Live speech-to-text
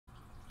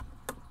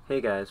Hey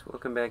guys,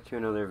 welcome back to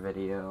another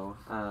video.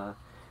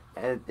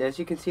 As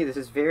you can see, this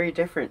is very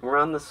different. We're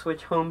on the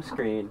Switch home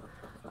screen.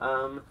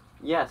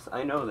 Yes,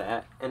 I know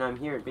that, and I'm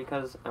here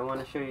because I want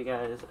to show you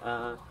guys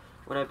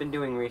what I've been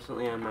doing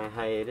recently on my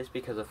hiatus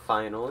because of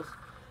finals.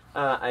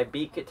 I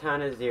beat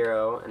Katana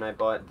Zero, and I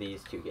bought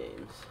these two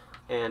games.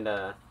 And,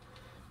 yeah,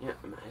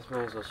 I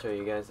might as well show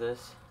you guys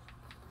this.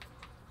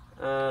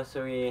 So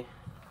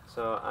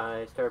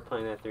I started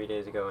playing that 3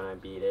 days ago, and I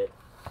beat it.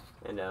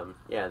 And,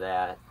 yeah,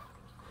 that.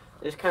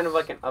 It's kind of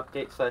like an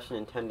update slash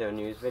Nintendo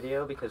news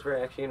video because we're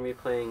actually going to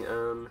be playing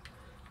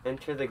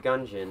Enter the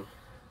Gungeon.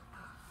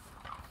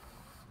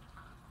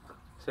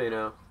 So, you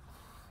know,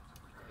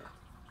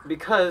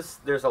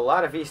 because there's a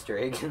lot of Easter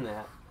eggs in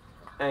that.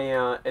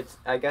 And,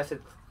 I guess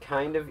it's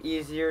kind of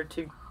easier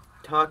to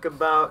talk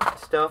about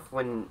stuff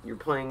when you're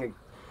playing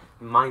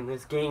a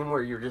mindless game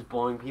where you're just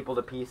blowing people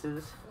to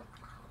pieces.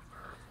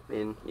 I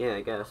mean, yeah,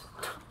 I guess.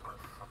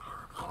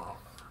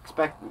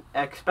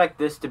 Expect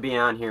this to be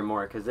on here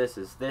more because this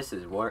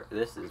is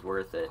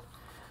worth it.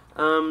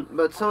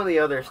 But some of the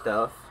other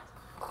stuff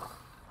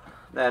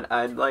that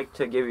I'd like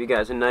to give you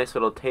guys a nice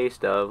little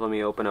taste of. Let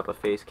me open up a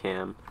face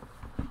cam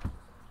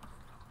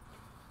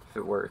if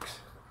it works.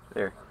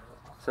 There.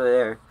 So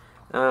there.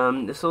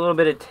 Just a little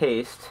bit of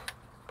taste.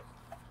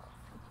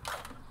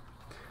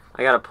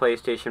 I got a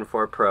PlayStation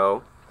 4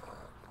 Pro,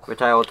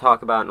 which I will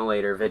talk about in a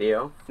later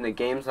video. And the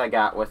games I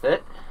got with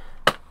it.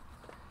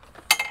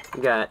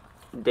 We got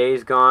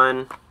Days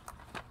Gone,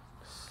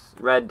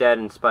 Red Dead,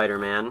 and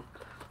Spider-Man,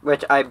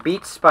 which I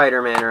beat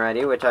Spider-Man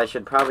already, which I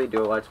should probably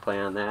do a Let's Play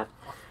on that.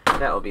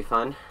 That will be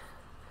fun.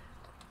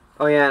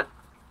 Oh yeah,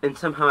 and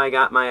somehow I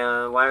got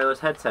my wireless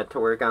headset to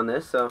work on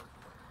this, so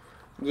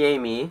yay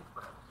me.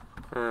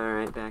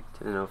 Alright, back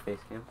to the no face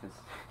cam.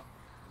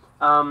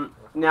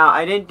 Now,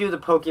 I didn't do the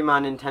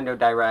Pokemon Nintendo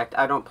Direct.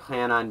 I don't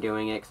plan on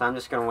doing it, because I'm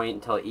just going to wait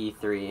until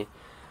E3.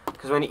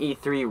 Because when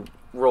E3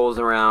 rolls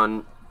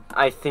around,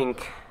 I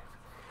think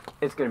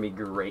it's going to be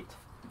great.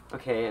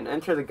 Okay, and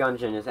Enter the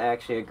Gungeon is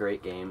actually a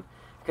great game.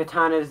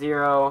 Katana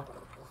Zero,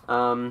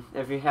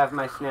 if you have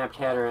my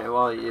Snapchat, or,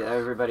 well,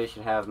 everybody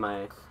should have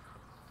my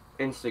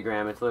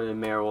Instagram. It's literally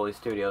Mayor Wooly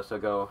Studio, so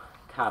go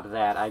cop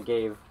that. I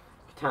gave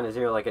Katana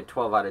Zero like a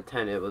 12 out of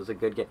 10. It was a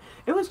good game.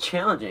 It was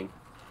challenging.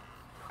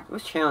 It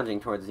was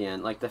challenging towards the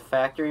end. Like the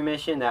factory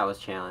mission, that was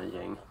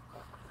challenging.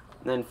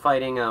 And then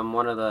fighting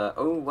one of the...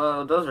 Oh,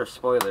 well, those are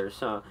spoilers,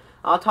 so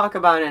I'll talk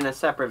about it in a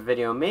separate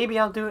video. Maybe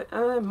I'll do it...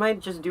 I might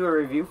just do a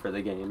review for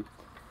the game.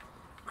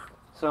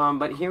 So,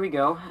 but here we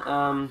go.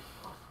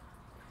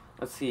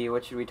 Let's see,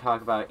 what should we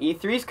talk about?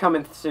 E3's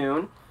coming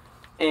soon,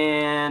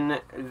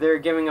 and they're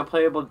giving a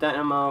playable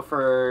demo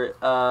for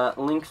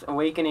Link's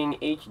Awakening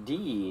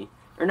HD.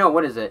 Or no,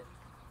 what is it?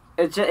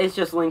 It's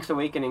just Link's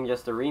Awakening,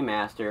 just a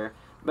remaster.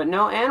 But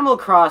no Animal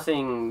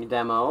Crossing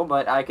demo,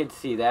 but I could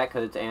see that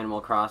because it's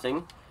Animal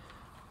Crossing.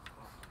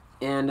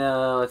 And,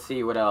 let's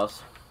see, what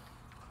else?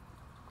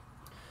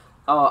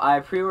 Oh, I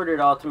pre-ordered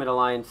Ultimate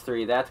Alliance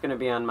 3. That's going to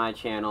be on my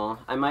channel.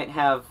 I might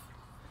have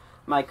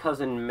my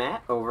cousin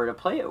Matt over to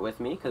play it with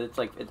me, because it's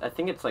like, I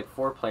think it's like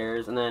 4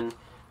 players, and then,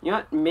 you know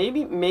what,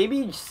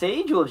 maybe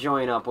Sage will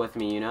join up with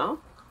me, you know?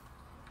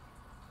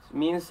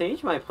 Me and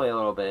Sage might play a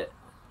little bit.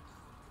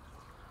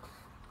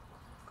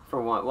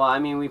 For one, well, I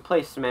mean, we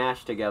play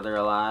Smash together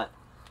a lot.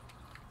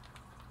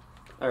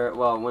 Or,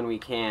 well, when we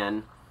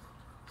can.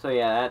 So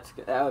yeah,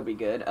 that would be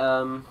good.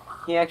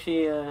 He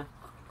actually,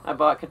 I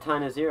bought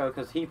Katana Zero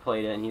because he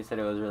played it and he said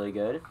it was really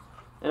good.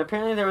 And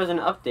apparently there was an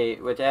update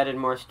which added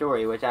more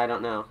story, which I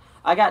don't know.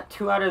 I got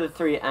 2 out of the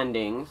 3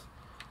 endings.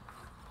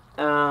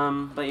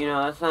 But you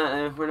know, that's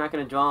not, we're not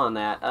going to dwell on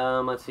that.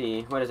 Let's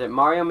see, what is it?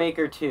 Mario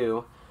Maker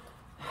 2.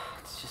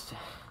 It's just,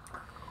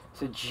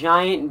 it's a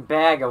giant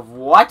bag of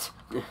what?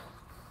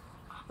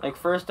 Like,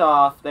 first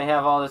off, they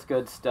have all this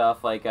good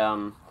stuff, like,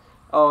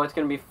 oh, it's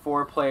going to be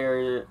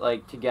 4-player,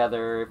 like,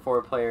 together,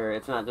 4-player,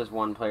 it's not just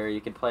 1 player, you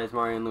could play as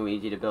Mario and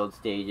Luigi to build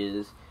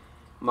stages.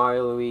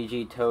 Mario,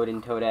 Luigi, Toad,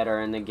 and Toadette are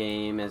in the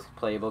game as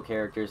playable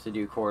characters to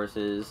do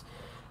courses.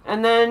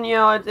 And then, you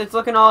know, it's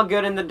looking all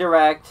good in the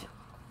Direct.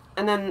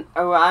 And then,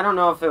 oh, I don't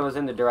know if it was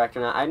in the Direct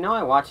or not. I know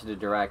I watched the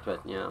Direct,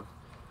 but, you know.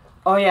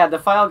 Oh, yeah, the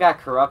file got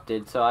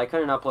corrupted, so I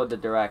couldn't upload the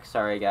Direct.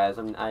 Sorry, guys.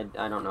 I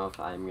don't know if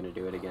I'm going to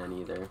do it again,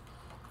 either.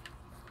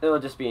 It'll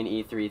just be an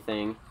E3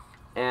 thing.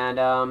 And,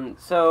 and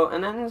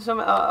then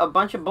a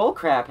bunch of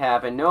bullcrap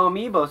happened. No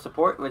amiibo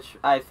support, which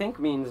I think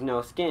means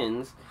no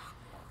skins.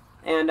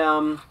 And,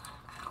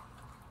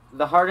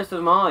 the hardest of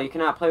them all, you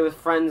cannot play with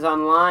friends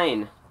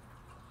online.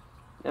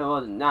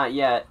 Well, not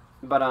yet,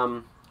 but,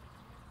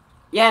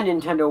 yeah,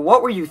 Nintendo,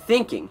 what were you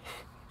thinking?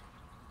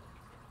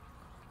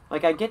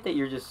 Like, I get that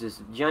you're just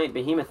this giant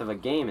behemoth of a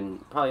game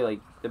and probably,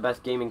 like, the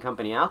best gaming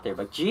company out there,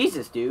 but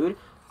Jesus, dude!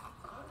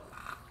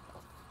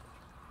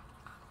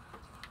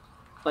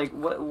 Like,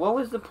 what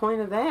was the point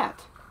of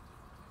that?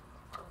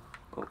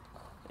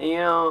 You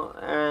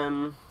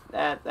know,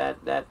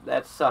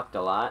 that sucked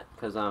a lot,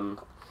 because,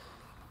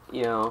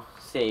 you know,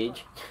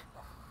 Sage.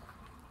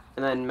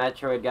 And then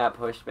Metroid got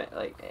pushed back,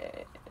 like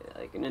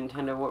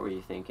Nintendo, what were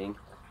you thinking?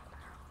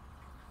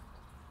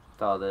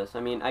 all this. I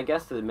mean, I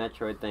guess the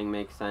Metroid thing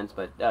makes sense,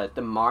 but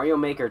the Mario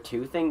Maker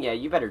 2 thing, yeah,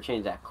 you better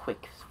change that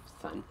quick,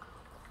 son.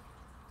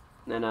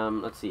 And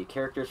then, let's see,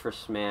 characters for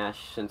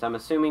Smash, since I'm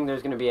assuming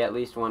there's going to be at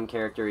least one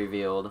character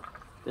revealed.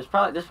 There's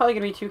probably going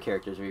to be 2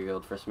 characters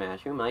revealed for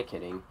Smash. Who am I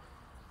kidding?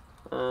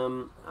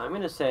 I'm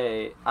going to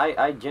say,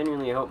 I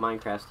genuinely hope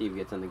Minecraft Steve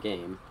gets in the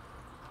game.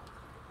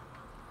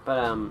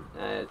 But,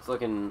 it's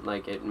looking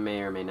like it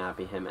may or may not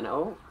be him. And,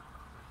 oh,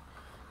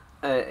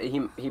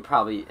 he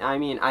probably, I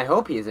mean, I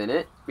hope he's in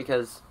it,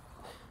 because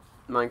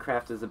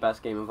Minecraft is the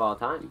best game of all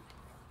time.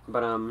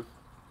 But,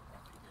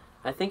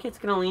 I think it's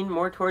going to lean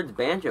more towards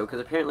Banjo, because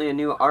apparently a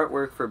new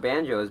artwork for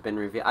Banjo has been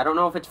revealed. I don't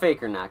know if it's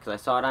fake or not, because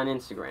I saw it on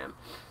Instagram.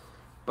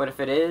 But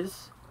if it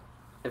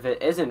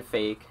isn't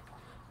fake,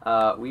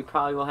 we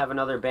probably will have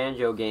another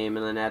Banjo game,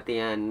 and then at the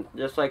end,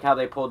 just like how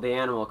they pulled the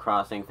Animal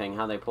Crossing thing,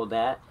 how they pulled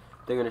that,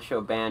 they're going to show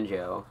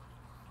Banjo.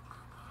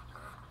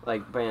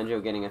 Like,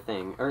 Banjo getting a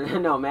thing. Or,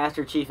 no,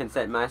 Master Chief,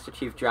 instead Master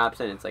Chief drops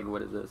in, it's like,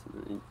 what is this?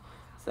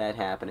 Is that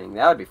happening?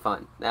 That would be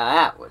fun.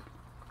 That'd be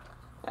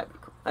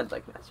cool. I'd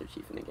like Master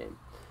Chief in the game.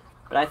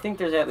 But I think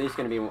there's at least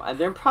going to be,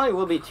 there probably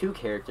will be 2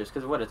 characters,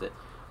 because what is it?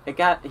 He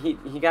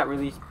got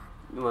released,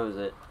 what was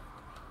it?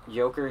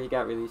 Joker, he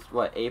got released,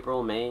 what,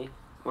 April, May?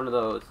 One of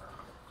those.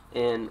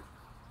 And,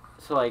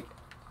 so, like,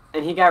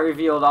 and he got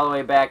revealed all the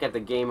way back at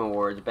the Game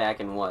Awards back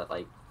in what,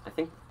 like, I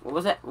think, what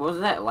was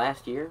that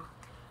last year?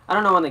 I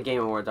don't know when the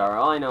Game Awards are.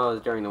 All I know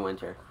is during the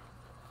winter.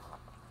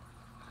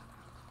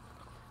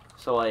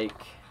 So,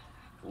 like,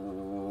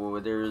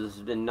 there's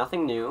been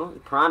nothing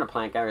new. Piranha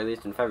Plant got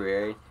released in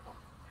February.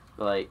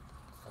 But, like,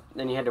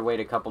 then you had to wait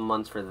a couple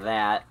months for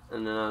that.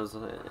 And then I was,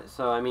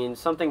 so, I mean,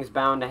 something's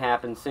bound to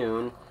happen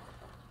soon.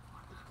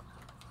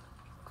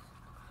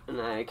 And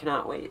I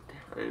cannot wait.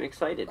 I'm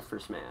excited for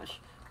Smash.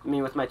 I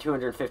mean, with my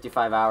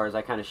 255 hours,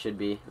 I kind of should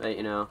be, but,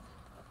 you know.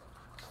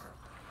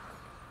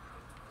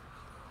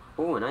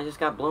 Oh, and I just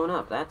got blown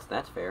up.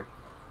 That's fair.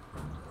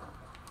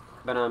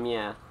 But,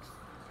 yeah.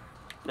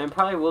 And I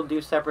probably will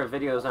do separate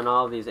videos on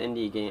all of these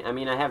indie games. I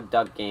mean, I have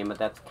Duck Game, but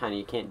that's kind of,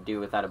 you can't do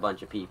without a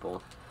bunch of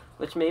people.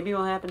 Which maybe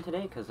will happen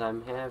today, because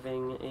I'm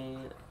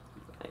having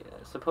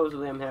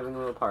supposedly I'm having a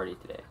little party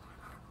today.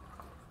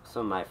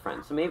 Some of my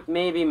friends. So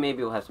maybe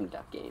we'll have some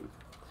Duck Game.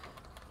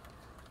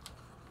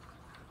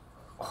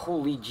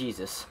 Holy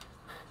Jesus.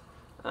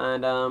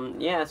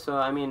 And, yeah, so,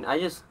 I mean,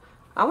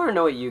 I want to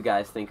know what you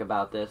guys think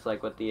about this,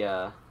 like, with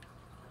the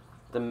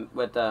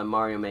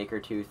Mario Maker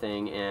 2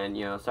 thing, and,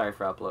 you know, sorry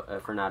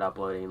for not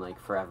uploading, like,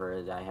 forever,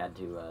 as I had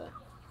to,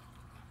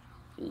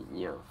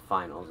 you know,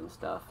 finals and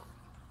stuff.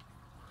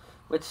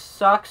 Which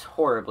sucks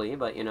horribly,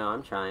 but, you know,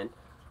 I'm trying.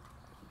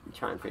 I'm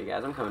trying for you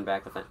guys. I'm coming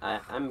back with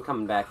I'm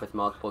coming back with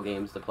multiple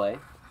games to play.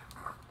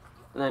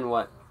 And then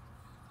what?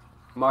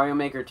 Mario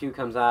Maker 2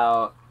 comes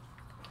out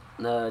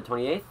the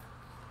 28th?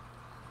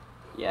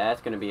 Yeah,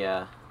 that's gonna be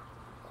a...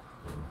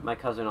 My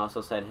cousin also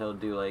said he'll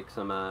do, like,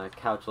 some,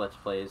 couch Let's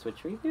Plays,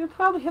 which we would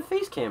probably have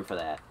face cam for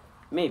that.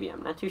 Maybe,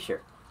 I'm not too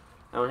sure.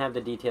 I don't have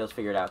the details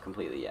figured out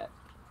completely yet.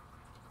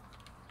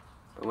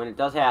 But when it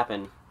does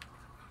happen,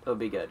 it'll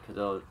be good,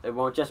 because it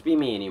won't just be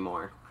me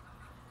anymore.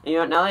 And, you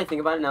know, now that I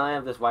think about it, now that I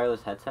have this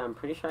wireless headset, I'm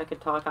pretty sure I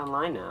could talk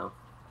online now.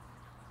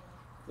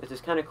 Which is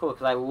kind of cool,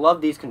 because I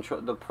love these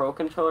the Pro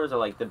controllers are,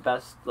 like, the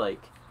best,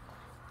 like,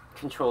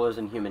 controllers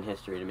in human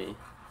history to me.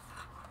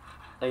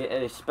 Like,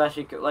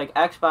 especially, like,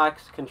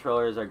 Xbox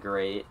controllers are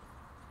great,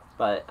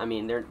 but, I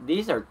mean,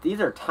 these are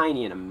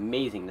tiny and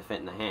amazing to fit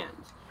in the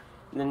hands.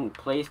 And then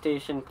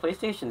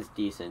PlayStation's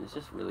decent, it's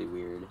just really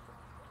weird.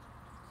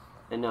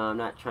 And no, I'm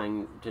not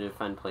trying to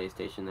defend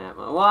PlayStation that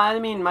much. Well, I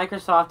mean,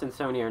 Microsoft and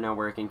Sony are now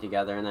working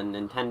together, and then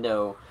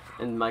Nintendo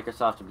and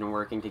Microsoft have been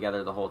working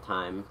together the whole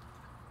time.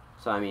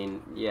 So, I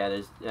mean, yeah,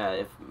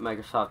 if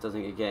Microsoft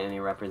doesn't get any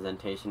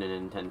representation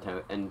in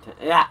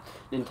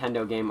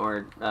Nintendo game,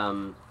 or,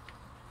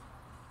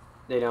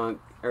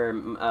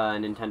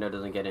 Nintendo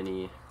doesn't get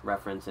any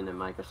reference in a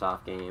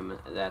Microsoft game,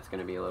 that's going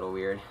to be a little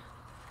weird,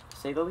 to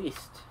say the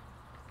least.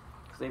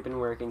 Because they've been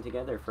working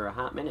together for a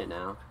hot minute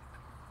now.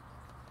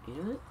 You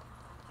know what?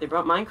 They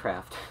brought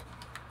Minecraft.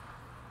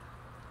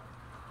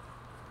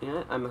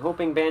 Yeah, I'm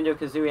hoping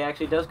Banjo-Kazooie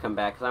actually does come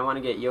back, because I want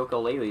to get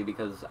Yooka-Laylee,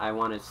 because I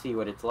want to see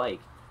what it's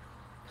like.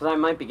 Because I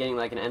might be getting,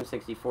 like, an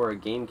N64 or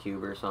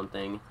GameCube or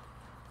something.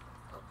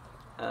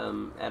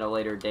 At a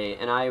later date,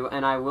 and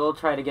I will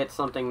try to get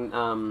something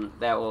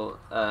that will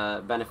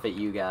benefit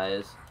you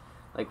guys,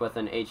 like with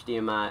an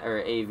HDMI or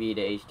AV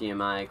to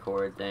HDMI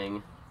cord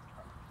thing.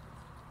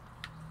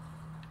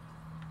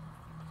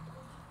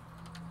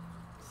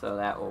 So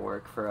that will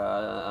work for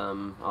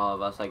all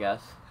of us, I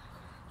guess.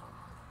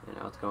 You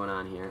know what's going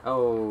on here.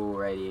 Oh,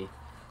 righty.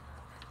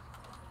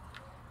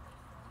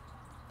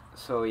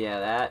 So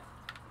yeah, that,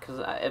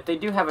 because if they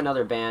do have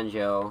another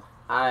Banjo,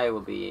 I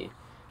will be.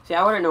 See,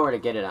 I wouldn't know where to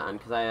get it on,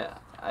 because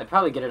I'd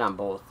probably get it on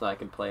both, so I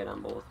could play it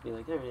on both. Be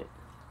like, alright.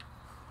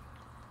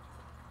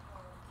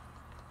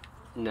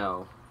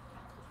 No.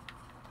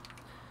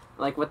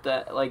 Like,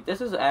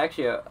 this is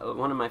actually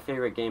one of my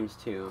favorite games,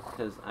 too,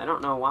 because I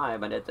don't know why,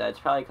 but it's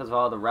probably because of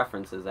all the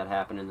references that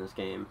happen in this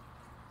game.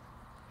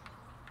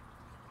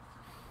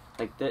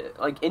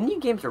 Like indie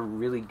games are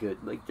really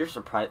good. Like they're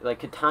surprised. Like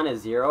Katana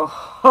Zero,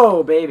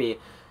 oh baby,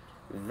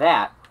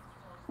 that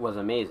was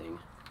amazing.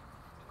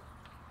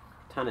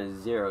 Katana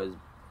Zero is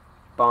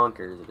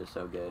bonkers. It is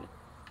so good.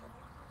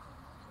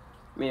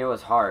 I mean, it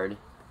was hard,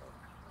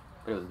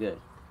 but it was good.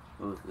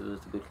 It was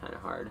a good kind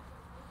of hard.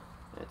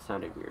 It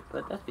sounded weird,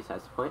 but that's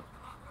besides the point.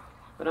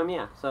 But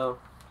yeah. So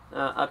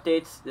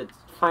updates. It's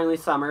finally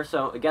summer,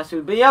 so I guess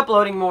who'd be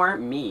uploading more?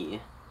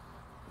 Me.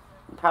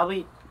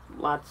 Probably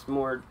lots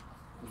more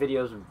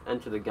videos of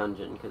Enter the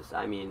Gungeon, because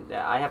I mean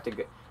I have to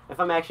go, if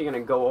I'm actually going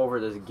to go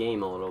over this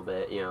game a little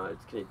bit, you know,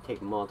 it's going to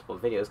take multiple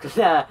videos, because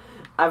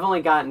I've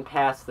only gotten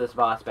past this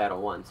boss battle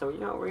once, so you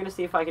know, we're going to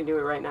see if I can do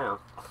it right now.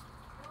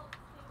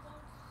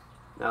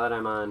 Now that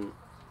I'm on,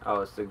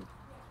 oh, it's the,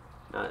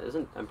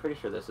 I'm pretty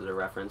sure this is a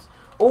reference.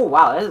 Oh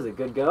wow, this is a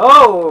good go.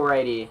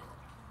 Alrighty.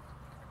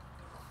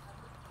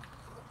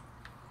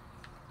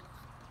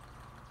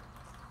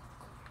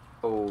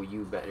 Oh,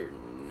 you better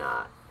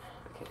not.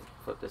 Okay,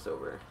 flip this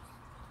over.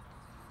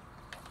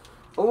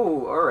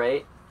 Oh,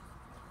 alright.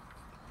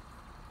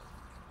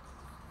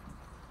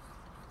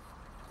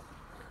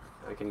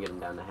 I can get him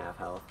down to half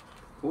health.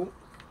 Ooh.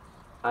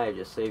 I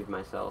just saved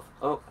myself.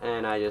 Oh,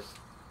 and I just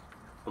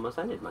almost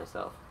ended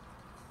myself.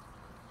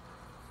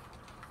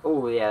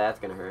 Oh, yeah, that's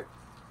gonna hurt.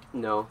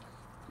 No.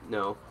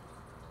 No.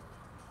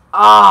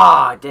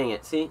 Ah, dang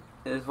it. See?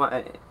 This is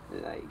why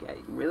I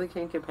really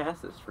can't get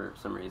past this for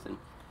some reason.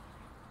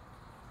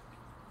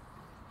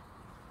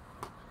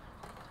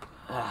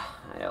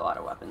 I got a lot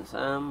of weapons.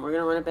 We're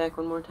gonna run it back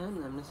one more time,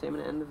 and I'm gonna say I'm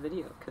gonna end the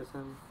video, because,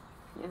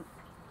 yeah.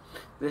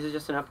 This is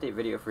just an update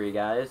video for you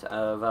guys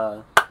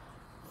of,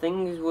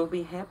 things will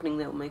be happening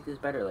that will make this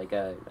better. Like,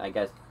 I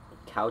guess,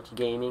 couch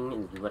gaming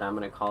is what I'm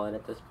gonna call it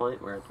at this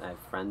point, where I have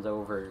friends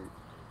over,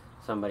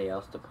 somebody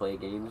else to play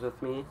games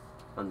with me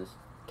on this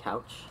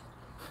couch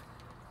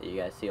that you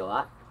guys see a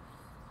lot.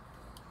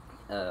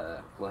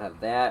 We'll have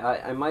that.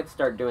 I might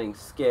start doing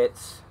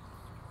skits,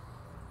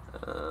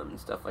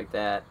 stuff like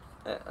that.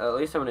 At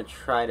least I'm going to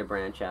try to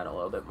branch out a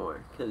little bit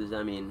more, because,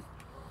 I mean,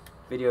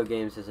 video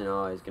games isn't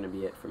always going to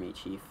be it for me,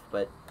 Chief,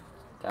 but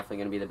definitely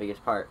going to be the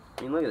biggest part.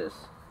 I mean, look at this.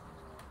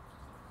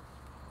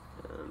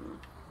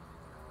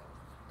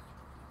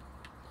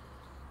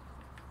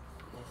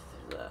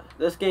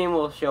 This game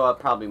will show up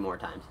probably more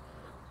times,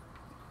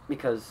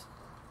 because,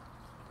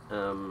 you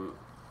know,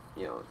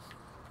 it's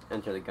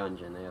Enter the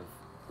Gungeon. They have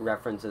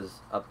references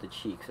up the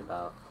cheeks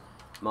about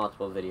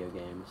multiple video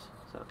games,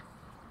 so...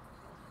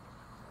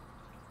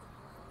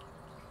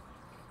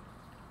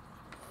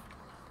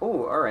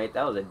 Oh, alright,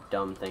 that was a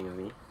dumb thing of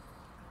me.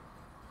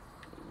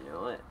 You know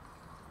what?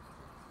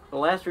 The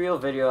last real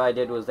video I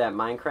did was that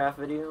Minecraft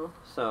video,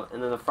 so,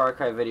 and then the Far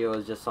Cry video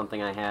was just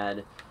something I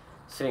had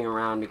sitting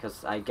around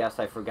because I guess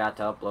I forgot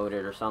to upload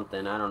it or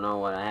something. I don't know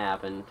what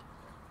happened.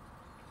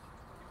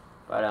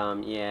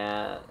 But,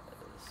 yeah,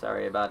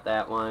 sorry about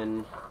that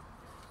one.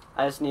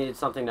 I just needed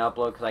something to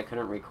upload because I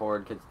couldn't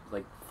record, because,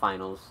 like,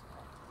 finals.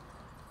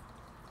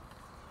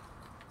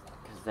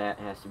 Because that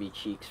has to be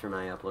cheeks for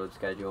my upload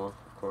schedule,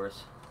 of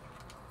course.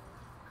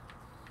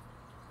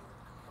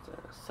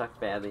 Sucked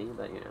badly,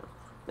 but you know,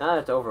 now that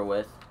it's over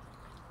with,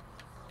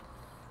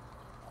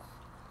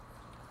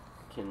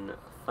 I can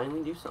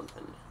finally do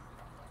something.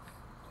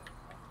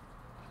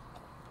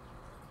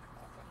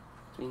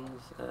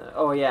 Means,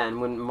 oh yeah,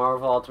 and when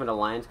Marvel Ultimate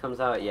Alliance comes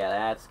out, yeah,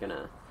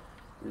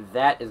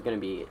 that is gonna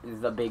be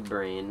the big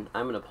brain.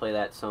 I'm gonna play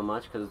that so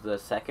much, because the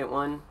second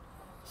one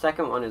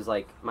is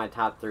like my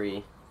top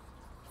 3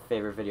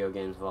 favorite video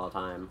games of all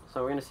time.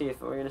 So we're gonna see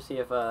if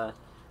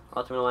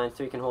Ultimate Alliance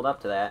 3 can hold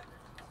up to that.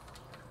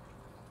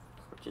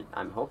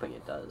 I'm hoping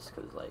it does,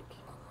 because, like,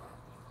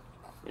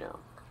 you know,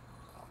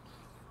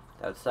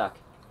 that would suck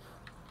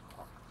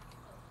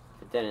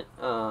if it didn't.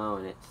 Oh,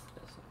 and it's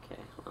this.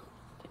 Okay, well,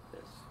 take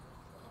this.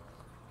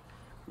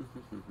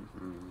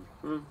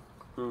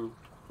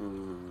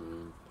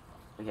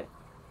 Okay,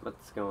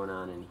 what's going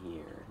on in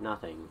here?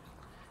 Nothing.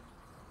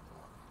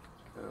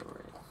 Alright.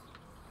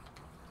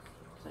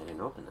 Because I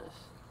didn't open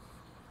this.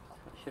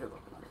 I should have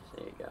opened this.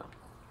 There you go.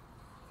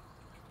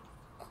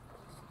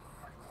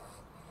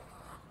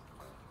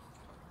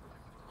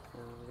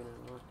 We're gonna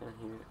walk down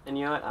here. And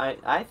you know what?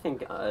 I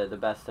think the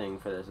best thing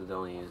for this is to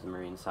only use the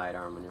Marine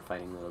sidearm when you're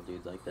fighting little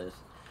dudes like this.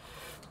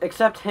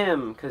 Except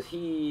him, because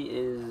he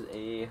is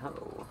a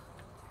hoe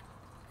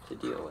to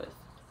deal with.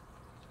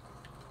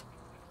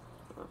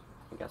 Oh,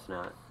 I guess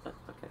not, but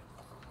okay.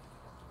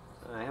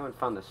 I haven't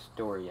found the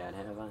store yet,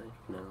 have I?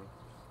 No.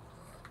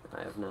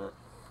 I have not.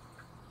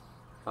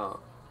 Oh,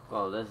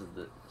 well, this is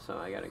the... So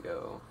I gotta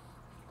go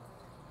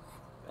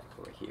back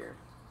over here.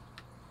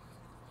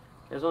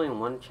 There's only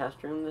one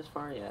chest room this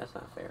far? Yeah, that's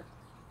not fair.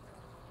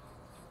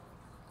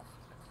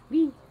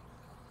 Whee!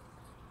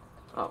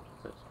 Oh,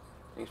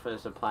 thanks for the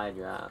supply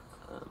drop.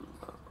 Oh.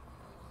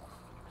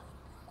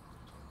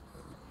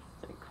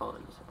 I'm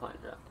calling the supply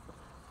drop.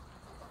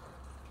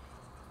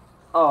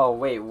 Oh,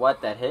 wait,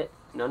 what? That hit?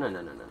 No.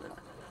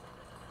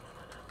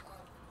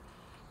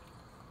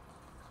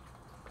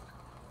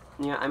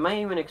 Yeah, I might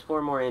even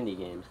explore more indie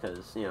games,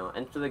 because, you know,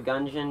 Enter the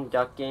Gungeon,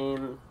 Duck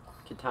Game,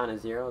 Katana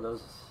Zero,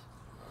 those...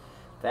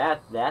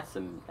 That's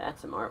some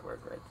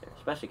artwork right there.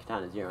 Especially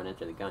Katana Zero and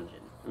Enter the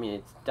Gungeon. I mean,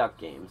 it's Duck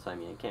Game, so I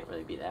mean, it can't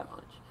really be that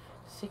much.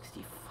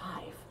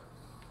 65?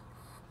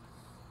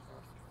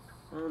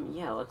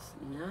 Yeah, let's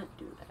not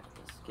do that.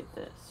 Let's get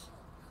this.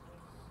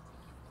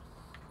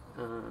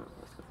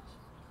 Let's go.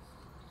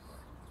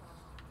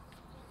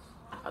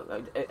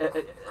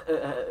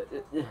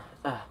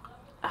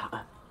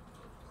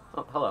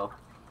 Oh, hello.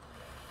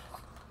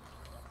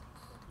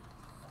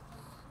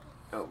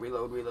 Oh,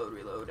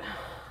 reload.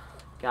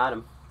 Got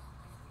him.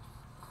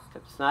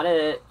 Except it's not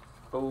it.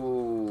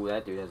 Oh,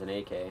 that dude has an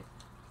AK.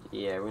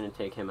 Yeah, we're gonna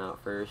take him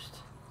out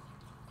first.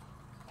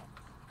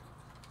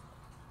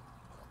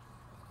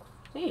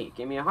 Hey,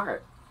 give me a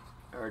heart.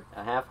 Or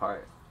a half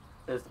heart.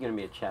 This is gonna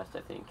be a chest,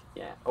 I think.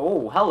 Yeah.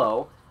 Oh,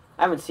 hello.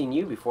 I haven't seen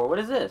you before. What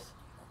is this?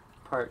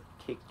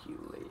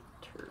 Particulator.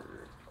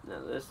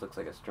 Now, this looks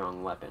like a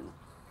strong weapon.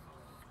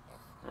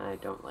 I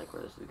don't like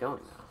where this is going,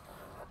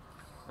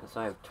 though.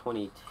 So I have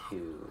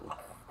 22.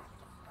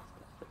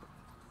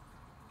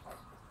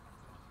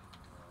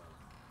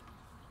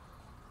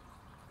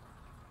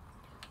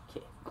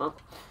 Okay, well,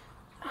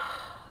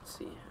 let's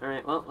see.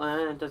 Alright, well,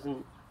 it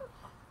doesn't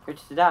hurt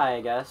to die,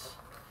 I guess.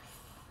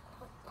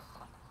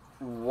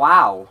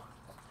 Wow.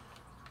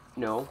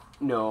 No.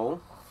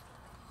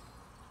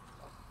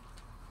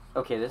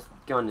 Okay, this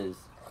gun is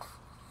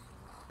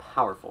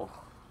powerful.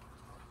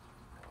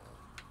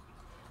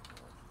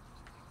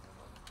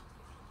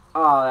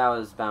 Oh, that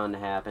was bound to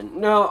happen.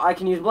 No, I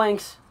can use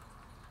blanks.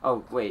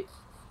 Oh, wait.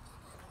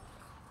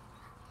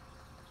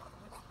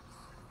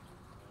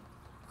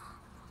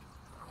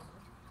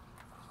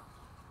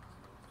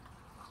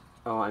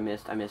 Oh, I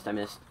missed.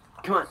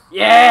 Come on.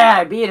 Yeah,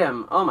 I beat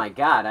him. Oh my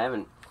god, I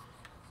haven't...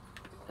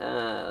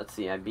 let's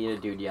see, I beat a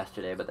dude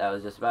yesterday, but that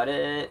was just about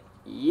it.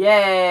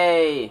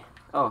 Yay!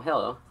 Oh,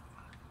 hello.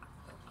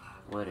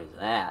 What is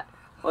that?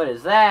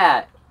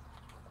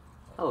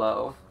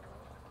 Hello.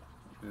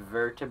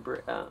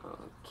 Vertebrae.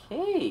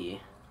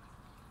 Okay.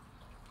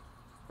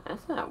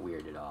 That's not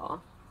weird at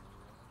all.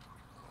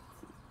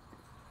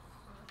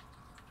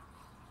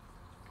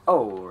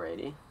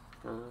 Alrighty.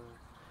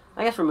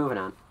 I guess we're moving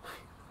on.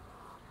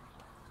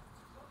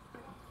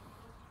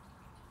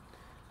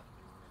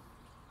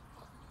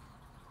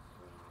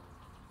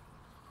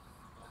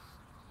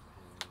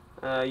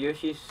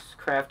 Yoshi's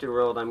Crafted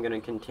World, I'm gonna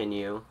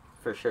continue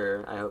for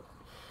sure. I hope,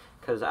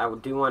 because I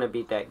do want to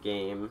beat that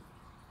game.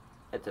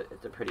 It's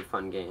a pretty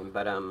fun game,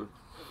 but let's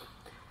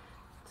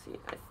see.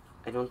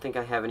 I don't think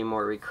I have any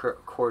more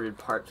recorded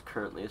parts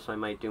currently, so I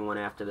might do one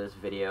after this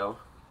video.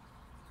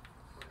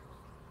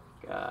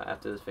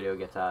 After this video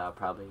gets out, I'll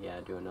probably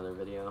do another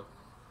video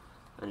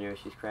on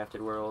Yoshi's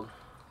Crafted World.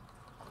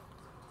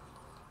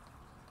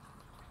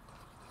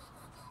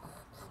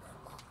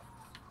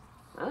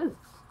 That is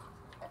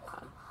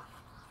odd.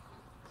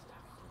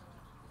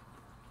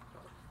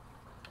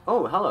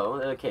 Oh,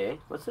 hello. Okay,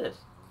 what's this?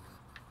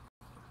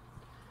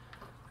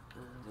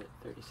 Is it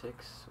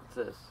 36? What's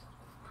this?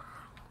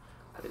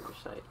 What is your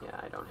site? Yeah,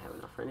 I don't have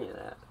enough for any of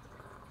that.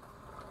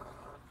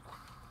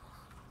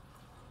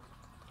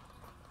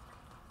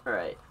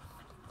 Alright.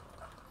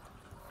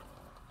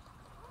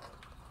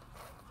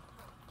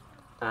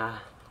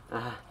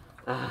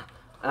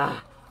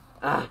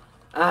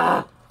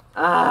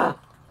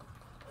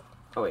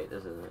 Oh wait,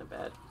 this isn't that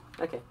bad.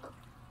 Okay.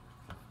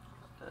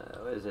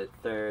 What is it?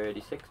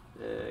 36?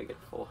 Get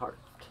full heart.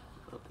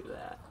 I'll do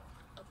that.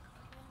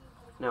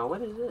 Now,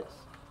 what is this?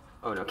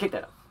 Oh no, kick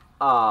that up.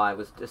 Oh, I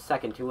was a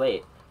second too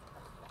late.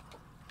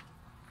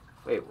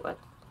 Wait, what?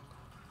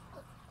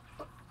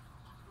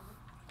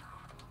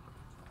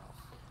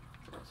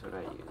 That's what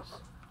I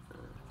use.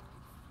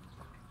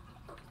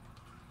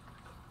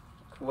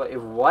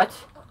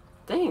 What?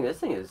 Dang, this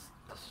thing is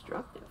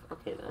destructive.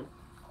 Okay, then.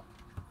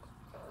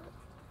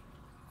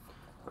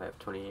 I have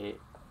 28.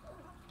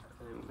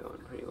 I'm going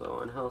pretty low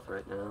on health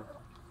right now.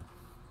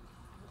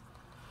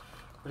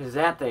 What is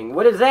that thing?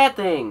 What is that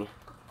thing?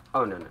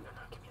 Oh, no. Give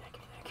me that.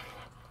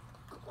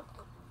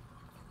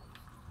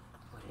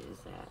 What is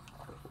that?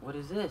 What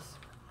is this?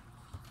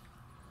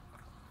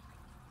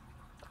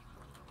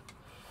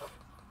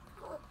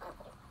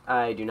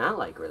 I do not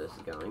like where this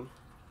is going.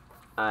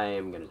 I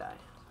am gonna die.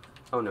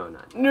 Oh, no,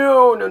 not.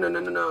 No.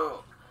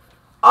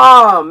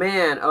 Oh,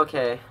 man.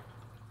 Okay.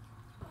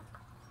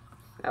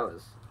 That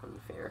was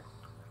unfair.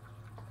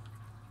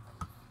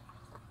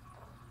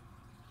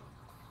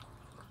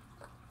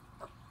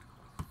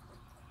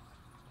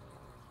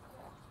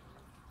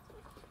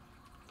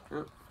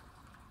 Oh.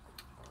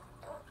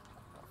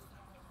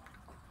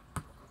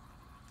 I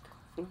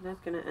think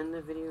that's gonna end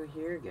the video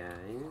here,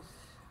 guys.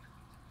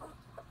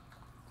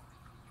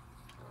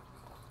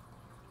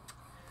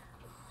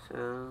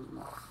 So,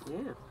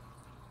 yeah.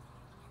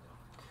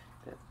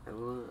 I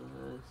will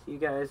see you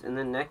guys in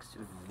the next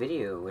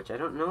video, which I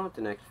don't know what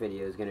the next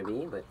video is going to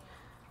be, but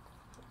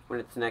when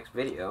it's the next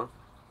video,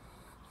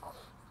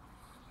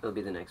 it'll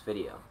be the next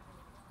video.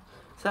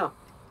 So,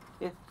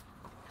 yeah.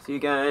 See you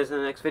guys in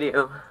the next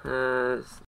video.